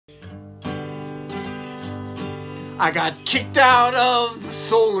I got kicked out of the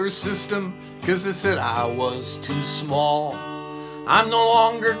solar system 'cause they said I was too small. I'm no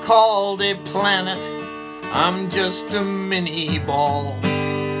longer called a planet, I'm just a mini ball.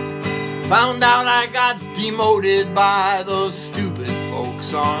 Found out I got demoted by those stupid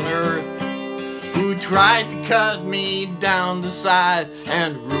folks on Earth who tried to cut me down to size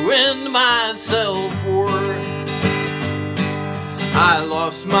and ruined my self-worth. I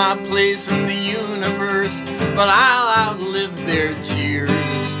lost my place in the universe, but I'll outlive their jeers.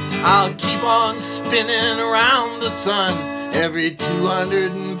 I'll keep on spinning around the sun every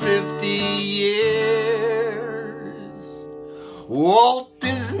 250 years. Walt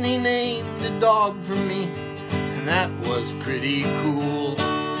Disney named a dog for me, and that was pretty cool.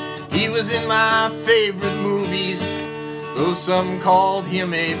 He was in my favorite movies, though some called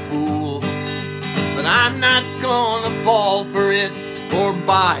him a fool. But I'm not gonna fall for it or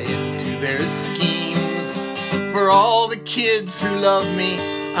buy into their schemes. For all the kids who love me,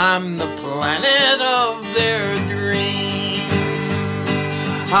 I'm the planet of their dreams.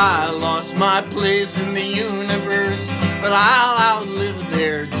 I lost my place in the universe, but I'll outlive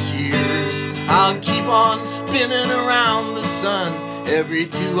their jeers. I'll keep on spinning around the sun every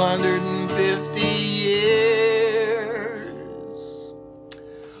 250 years.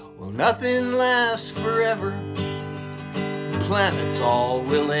 Well, nothing lasts forever, planets all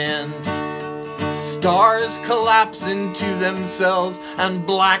will end. Stars collapse into themselves and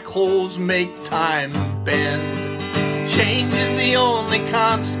black holes make time bend. Change is the only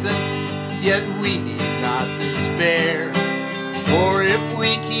constant, yet we need not despair. For if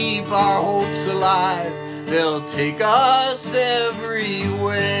we keep our hopes alive, they'll take us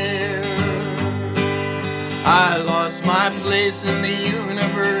everywhere. I lost my place in the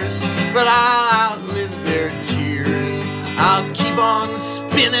universe, but I'll outlive their jeers. I'll keep on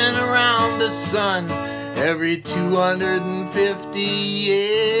spinning around the sun every 250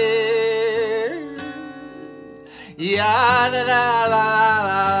 years. Ya da da la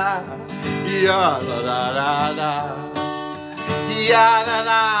la la, ya da da da da, ya da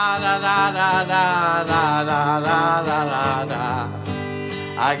da da da da da da da da da.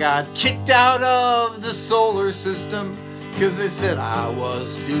 I got kicked out of the solar system 'cause they said I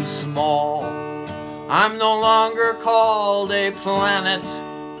was too small. I'm no longer called a planet,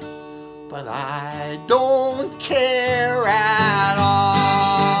 but I don't care at all.